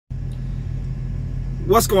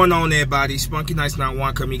What's going on, everybody? Spunky Nights Not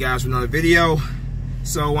One coming you guys with another video.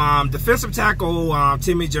 So defensive tackle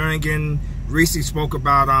Timmy Jernigan recently spoke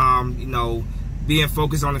about you know, being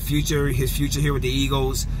focused on the future, his future here with the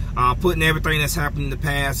Eagles, putting everything that's happened in the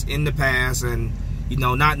past, and you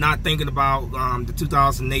know, not thinking about the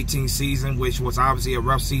 2018 season, which was obviously a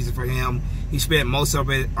rough season for him. He spent most of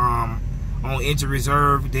it on injured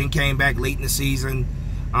reserve, then came back late in the season.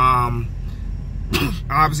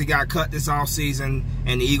 Obviously got cut this off season,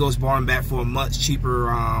 and the Eagles bought him back for a much cheaper,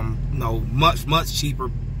 you know, much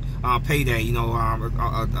cheaper payday. You know,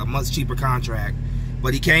 a much cheaper contract.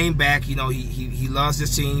 But he came back. You know, he loves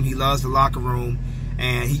this team. He loves the locker room,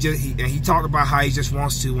 and he talked about how he just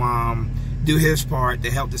wants to do his part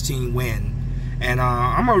to help this team win. And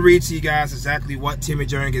I'm gonna read to you guys exactly what Timmy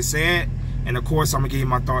Jernigan said, and of course I'm gonna give you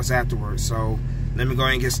my thoughts afterwards. So let me go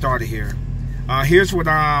ahead and get started here. Here's what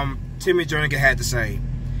Timmy Jernigan had to say.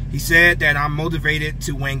 He said that I'm motivated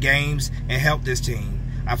to win games and help this team.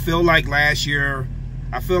 I feel like last year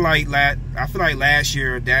that's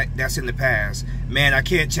in the past. Man, I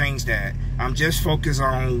can't change that. I'm just focused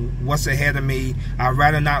on what's ahead of me. I'd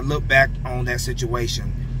rather not look back on that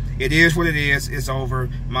situation. It is what it is. It's over.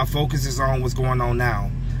 My focus is on what's going on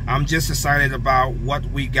now. I'm just excited about what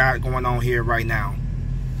we got going on here right now.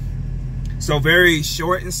 So very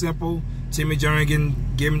short and simple. Timmy Jernigan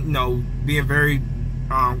giving, you know, being very,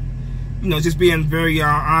 you know, just being very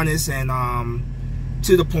honest and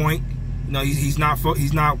to the point. You know, he's not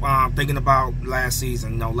thinking about last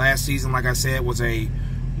season. You know, last season, like I said, was a, you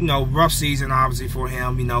know, rough season obviously for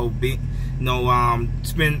him. You know,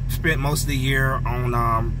 spent most of the year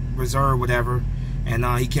on reserve, whatever, and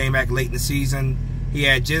he came back late in the season. He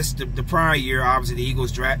had just the prior year, obviously the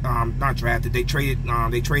Eagles they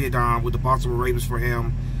traded with the Baltimore Ravens for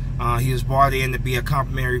him. He was brought in to be a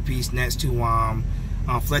complimentary piece next to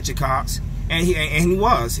Fletcher Cox, and he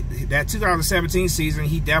was. That 2017 season,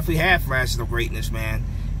 he definitely had flashes of greatness, man,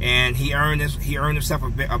 and he earned himself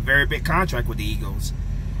a very big contract with the Eagles.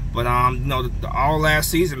 But you know, all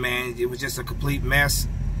last season, man, it was just a complete mess.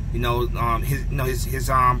 You know,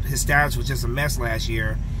 his status was just a mess last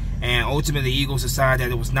year, and ultimately the Eagles decided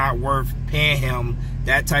that it was not worth paying him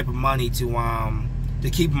that type of money to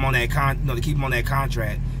keep him on that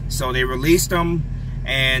contract. So they released him,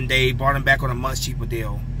 and they brought him back on a much cheaper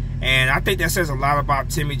deal. And I think that says a lot about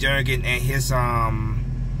Timmy Jernigan and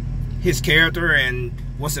his character and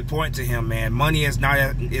what's important to him, man. Money is not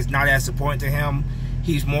as important to him.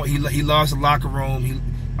 He loves the locker room.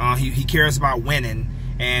 He cares about winning,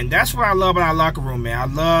 and that's what I love about our locker room, man. I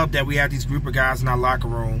love that we have these group of guys in our locker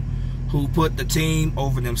room who put the team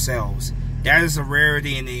over themselves. That is a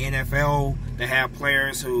rarity in the NFL, to have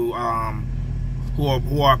players who are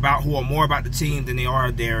more about the team than they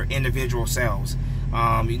are their individual selves.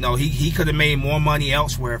 You know, he could have made more money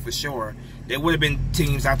elsewhere for sure. There would have been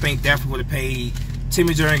teams, I think, definitely would have paid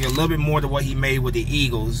Timmy Jernigan a little bit more than what he made with the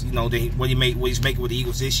Eagles. You know, what he's making with the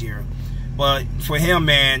Eagles this year. But for him,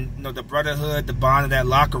 man, you know, the brotherhood, the bond of that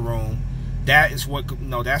locker room, that is what, you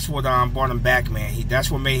know, that's what brought him back, man. That's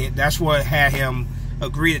what had him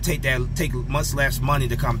agree to take much less money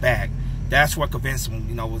to come back. That's what convinced him,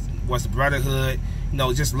 you know, was the brotherhood, you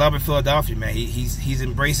know, just loving Philadelphia, man. He's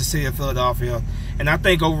embraced the city of Philadelphia, and I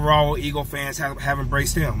think overall Eagle fans have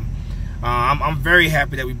embraced him. I'm very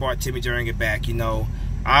happy that we brought Timmy Jernigan back. You know,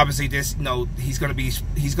 obviously this, you know, he's gonna be a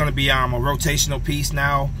rotational piece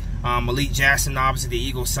now. Malik Jackson, obviously the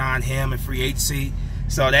Eagles signed him in free agency,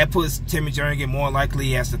 so that puts Timmy Jernigan more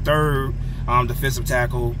likely as the third defensive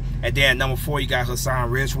tackle. And then number 4, you got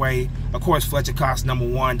Hassan Ridgeway. Of course, Fletcher Cox, number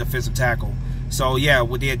 1 defensive tackle. So yeah,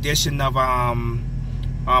 with the addition of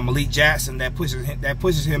Malik Jackson, that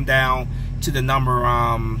pushes him down to the number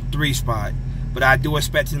 3 spot. But I do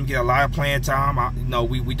expect him to get a lot of playing time. You know,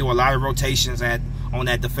 we do a lot of rotations on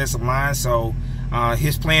that defensive line, so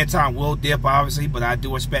his playing time will dip, obviously, but I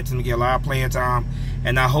do expect him to get a lot of playing time.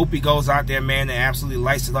 And I hope he goes out there, man, and absolutely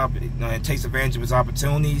lights it up, and takes advantage of his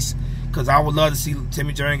opportunities, because I would love to see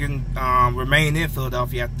Timmy Jernigan remain in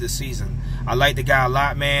Philadelphia after this season. I like the guy a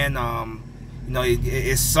lot, man. You know,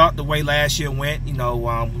 it sucked the way last year went, you know,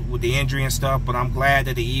 with the injury and stuff, but I'm glad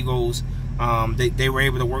that the Eagles, they were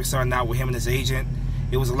able to work something out with him and his agent.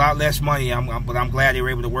 It was a lot less money, but I'm glad they were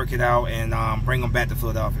able to work it out and bring him back to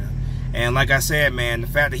Philadelphia. And like I said, man, the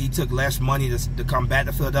fact that he took less money to come back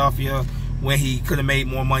to Philadelphia when he could have made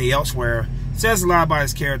more money elsewhere says a lot about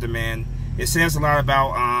his character, man. It says a lot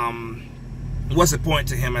about what's important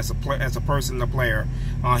to him as a person, a player.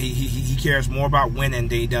 He cares more about winning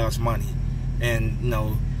than he does money, and you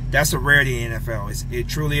know, that's a rarity in the NFL. It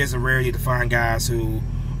truly is a rarity to find guys who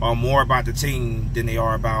are more about the team than they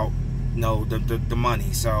are about the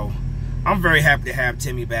money. So I'm very happy to have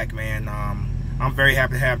Timmy back, man. I'm very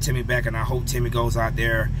happy to have Timmy back, and I hope Timmy goes out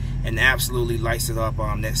there and absolutely lights it up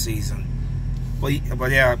next season.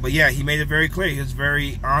 But yeah, he made it very clear. He was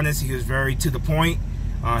very honest. He was very to the point.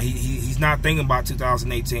 He's not thinking about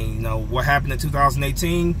 2018. You know, what happened in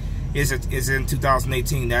 2018 is in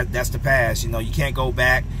 2018. That's the past. You know, you can't go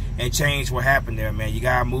back and change what happened there, man. You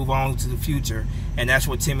gotta move on to the future, and that's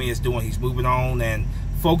what Timmy is doing. He's moving on and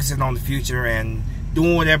focusing on the future and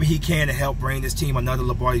doing whatever he can to help bring this team another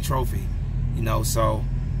Lombardi Trophy. You know, so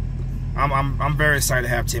I'm very excited to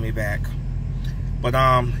have Timmy back. But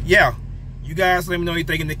yeah. You guys let me know what you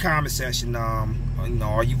think in the comment section. You know,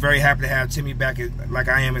 are you very happy to have Timmy back like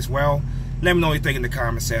I am as well? Let me know what you think in the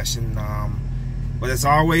comment section. But as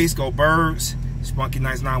always, go Birds. Spunky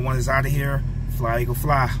 991 is out of here. Fly, Eagle,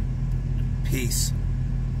 fly. Peace.